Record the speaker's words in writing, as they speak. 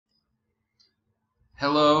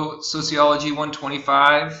Hello, Sociology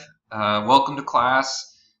 125. Welcome to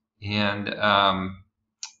class. And this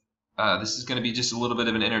is going to be just a little bit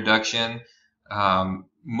of an introduction.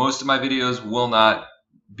 Most of my videos will not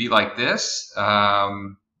be like this. I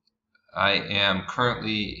am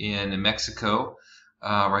currently in Mexico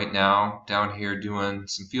right now, down here doing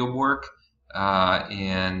some field work.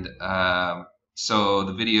 So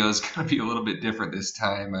the video is going to be a little bit different this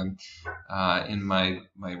time. I'm in my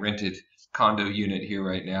rented condo unit here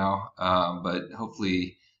right now, but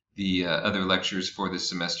hopefully the other lectures for this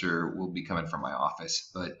semester will be coming from my office.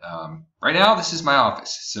 But right now, this is my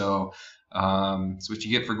office. So it's what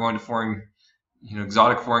you get for going to foreign,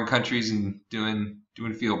 exotic foreign countries and doing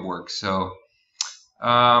field work. So,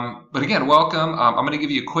 but again, welcome. I'm going to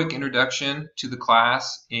give you a quick introduction to the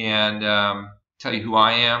class and tell you who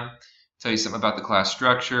I am, tell you something about the class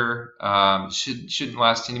structure. Shouldn't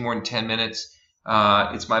last any more than 10 minutes.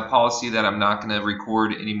 It's my policy that I'm not going to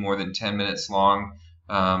record any more than 10 minutes long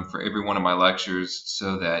for every one of my lectures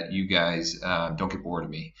so that you guys don't get bored of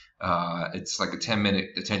me. It's like a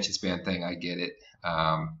 10-minute attention span thing. I get it.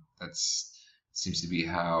 That seems to be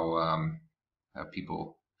how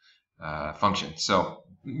people function. So,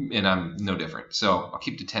 and I'm no different. So I'll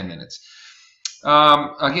keep to 10 minutes.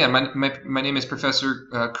 Again, my name is Professor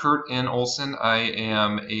Kurt N. Olson. I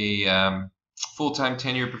am a full-time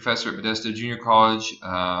tenured professor at Modesto Junior College.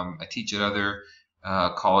 I teach at other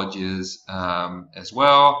colleges as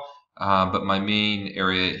well, but my main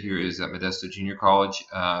area here is at Modesto Junior College.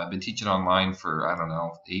 I've been teaching online for, I don't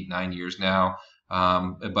know, 8-9 years now,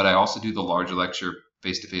 but I also do the larger lecture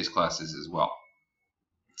face-to-face classes as well.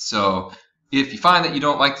 So if you find that you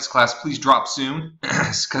don't like this class, please drop soon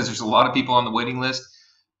because there's a lot of people on the waiting list,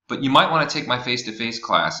 but you might want to take my face-to-face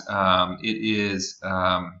class. It is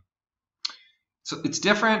so it's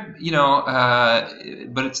different,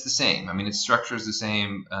 but it's the same. I mean, its structure is the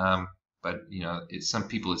same, but some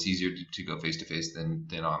people it's easier to go face to face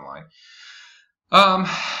than online. I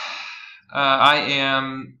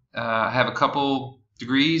have a couple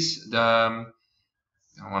degrees. I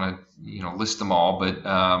don't want to list them all, but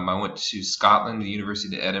I went to Scotland, the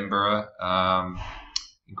University of Edinburgh,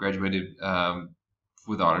 graduated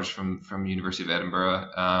with honors from University of Edinburgh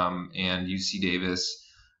and UC Davis.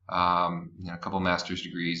 A couple master's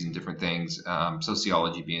degrees in different things,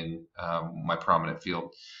 sociology being my prominent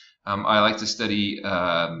field. I like to study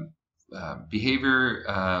behavior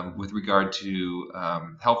with regard to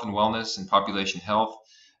health and wellness and population health,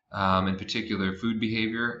 in particular food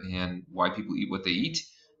behavior and why people eat what they eat.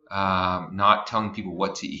 Not telling people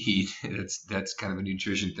what to eat, that's kind of a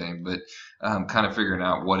nutrition thing, but kind of figuring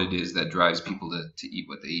out what it is that drives people to eat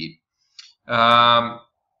what they eat.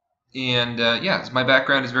 Yeah, my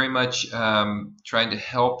background is very much trying to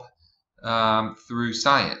help through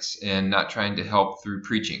science and not trying to help through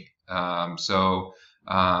preaching. So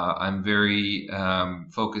I'm very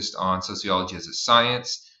focused on sociology as a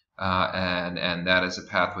science and that as a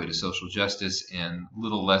pathway to social justice, and a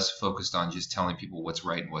little less focused on just telling people what's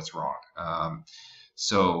right and what's wrong.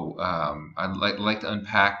 I'd like to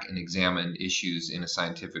unpack and examine issues in a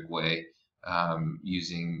scientific way,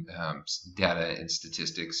 using data and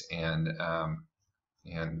statistics and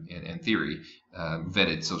theory,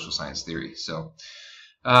 vetted social science theory. So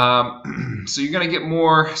you're going to get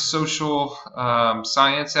more social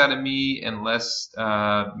science out of me and less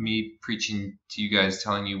me preaching to you guys,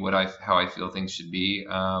 telling you how I feel things should be.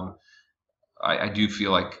 I do feel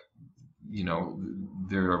like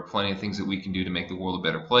there are plenty of things that we can do to make the world a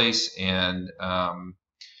better place, and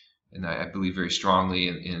I believe very strongly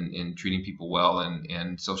in treating people well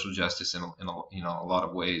and social justice in a lot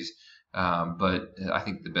of ways. But I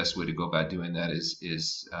think the best way to go about doing that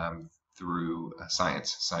is through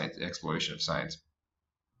science, exploration of science.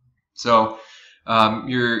 So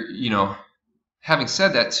having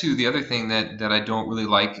said that too, the other thing that I don't really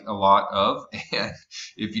like a lot of, and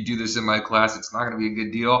if you do this in my class, it's not going to be a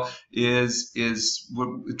good deal, is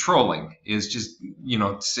trolling, is just,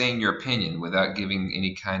 saying your opinion without giving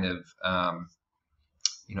any kind of,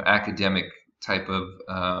 academic type of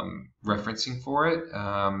referencing for it,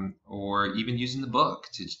 or even using the book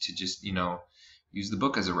to just, use the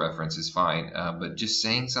book as a reference is fine, but just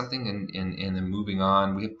saying something and then moving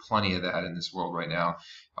on. We have plenty of that in this world right now.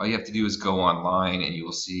 All you have to do is go online and you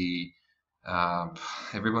will see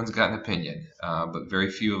everyone's got an opinion, but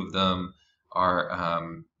very few of them are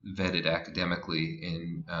vetted academically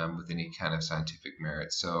with any kind of scientific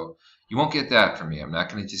merit. So you won't get that from me. I'm not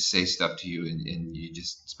going to just say stuff to you and you're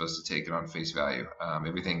just supposed to take it on face value.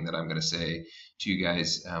 Everything that I'm going to say to you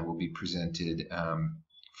guys will be presented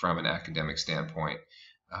from an academic standpoint.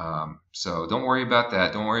 So don't worry about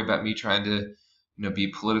that. Don't worry about me trying to be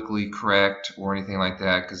politically correct or anything like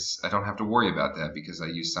that, because I don't have to worry about that because I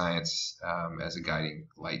use science as a guiding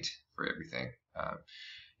light for everything.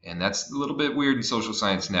 And that's a little bit weird in social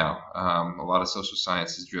science now. A lot of social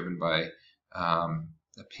science is driven by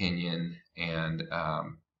opinion and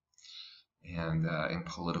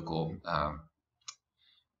political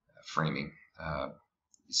framing.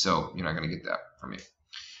 So you're not going to get that from me.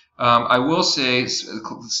 I will say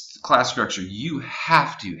class structure. You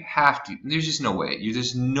have to. There's just no way.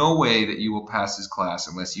 There's no way that you will pass this class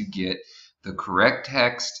unless you get the correct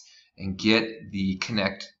text and get the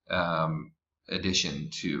Connect addition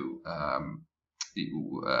to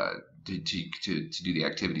do the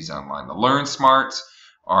activities online. The Learn Smarts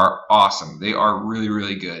are awesome. They are really,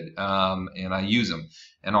 really good, and I use them.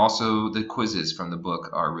 And also the quizzes from the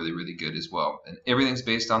book are really, really good as well. And everything's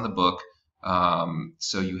based on the book,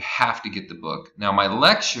 so you have to get the book. Now, my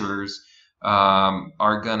lectures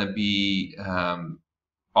are going to be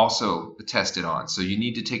also tested on, so you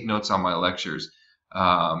need to take notes on my lectures.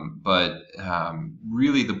 But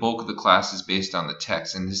really the bulk of the class is based on the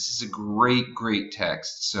text, and this is a great, great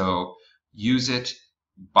text. So use it,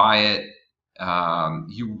 buy it.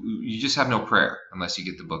 You just have no prayer unless you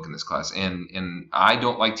get the book in this class. And I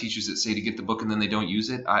don't like teachers that say to get the book and then they don't use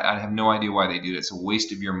it. I have no idea why they do that. It's a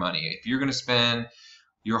waste of your money. If you're going to spend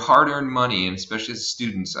your hard-earned money, and especially as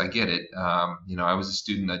students, I get it. I was a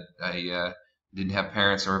student. I didn't have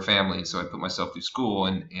parents or a family, so I put myself through school,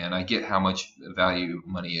 and I get how much value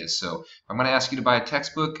money is. So if I'm going to ask you to buy a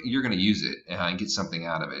textbook, you're going to use it and get something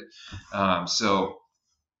out of it. So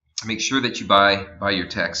make sure that you buy your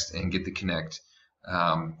text and get the Connect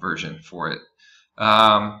version for it.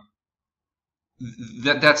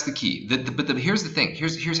 That's the key. But here's the thing.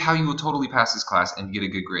 Here's how you will totally pass this class and get a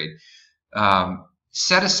good grade.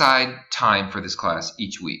 Set aside time for this class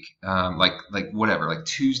each week, like whatever, like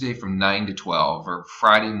Tuesday from 9 to 12, or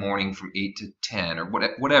Friday morning from 8 to 10, or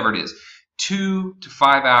whatever it is. 2 to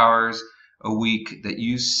 5 hours a week that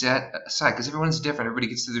you set aside, because everyone's different. Everybody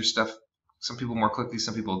gets to their stuff. Some people more quickly,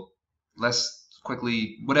 some people less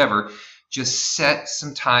quickly, whatever. Just set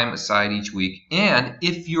some time aside each week. And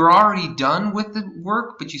if you're already done with the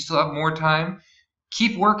work, but you still have more time,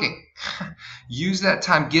 keep working. Use that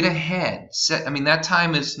time. Get ahead. That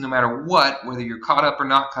time is no matter what, whether you're caught up or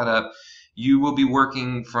not caught up, you will be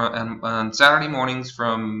working on Saturday mornings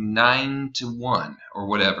from 9 to 1 or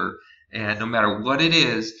whatever. And no matter what it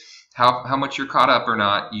is, how much you're caught up or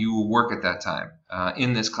not, you will work at that time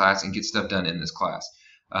in this class and get stuff done in this class.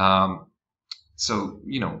 So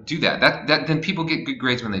do that. Then people get good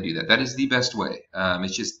grades when they do that. That is the best way.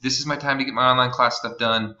 It's just, this is my time to get my online class stuff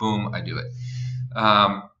done. Boom, I do it.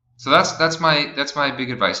 So that's my big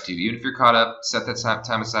advice to you. Even if you're caught up, set that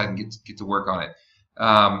time aside and get to work on it.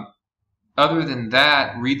 Other than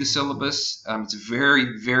that, read the syllabus. It's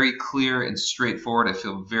very, very clear and straightforward. I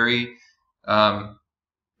feel very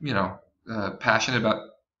passionate about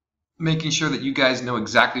making sure that you guys know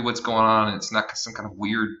exactly what's going on, and it's not some kind of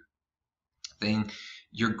weird thing.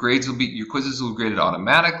 Your quizzes will be graded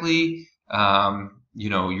automatically.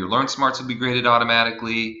 Your Learn Smarts will be graded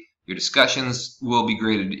automatically. Your discussions will be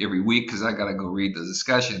graded every week, because I gotta go read those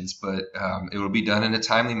discussions, but it will be done in a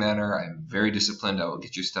timely manner. I'm very disciplined. I will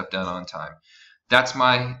get your stuff done on time. That's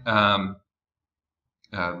my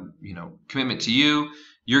commitment to you.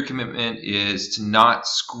 Your commitment is to not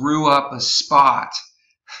screw up a spot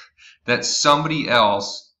that somebody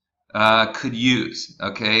else could use.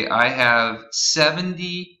 Okay, I have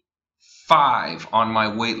 75 on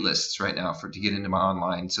my wait lists right now to get into my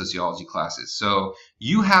online sociology classes. So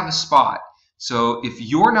you have a spot. So if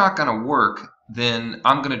you're not going to work, then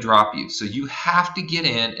I'm going to drop you. So you have to get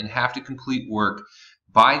in and have to complete work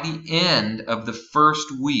by the end of the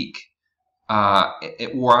first week, or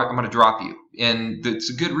I'm going to drop you. And it's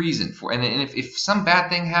a good reason for. And if some bad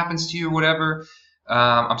thing happens to you or whatever,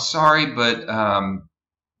 I'm sorry, but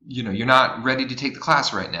you're not ready to take the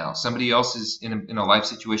class right now. Somebody else is in a life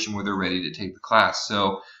situation where they're ready to take the class.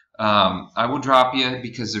 So I will drop you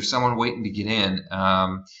because there's someone waiting to get in,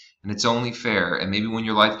 and it's only fair. And maybe when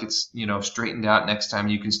your life gets straightened out next time,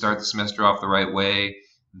 you can start the semester off the right way.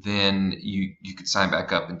 Then you could sign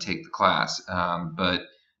back up and take the class. But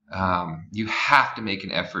you have to make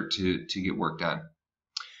an effort to get work done.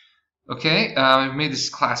 Okay, I've made this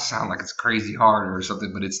class sound like it's crazy hard or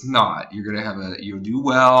something, but it's not. You're gonna you'll do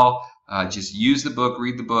well. Just use the book,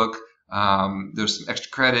 read the book. There's some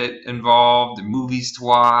extra credit involved, and movies to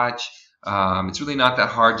watch. It's really not that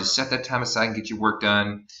hard. Just set that time aside and get your work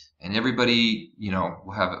done, and everybody,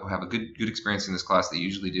 will have a good experience in this class. They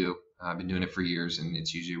usually do. I've been doing it for years, and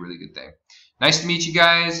it's usually a really good thing. Nice to meet you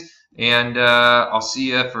guys, and I'll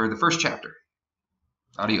see you for the first chapter.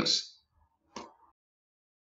 Adios.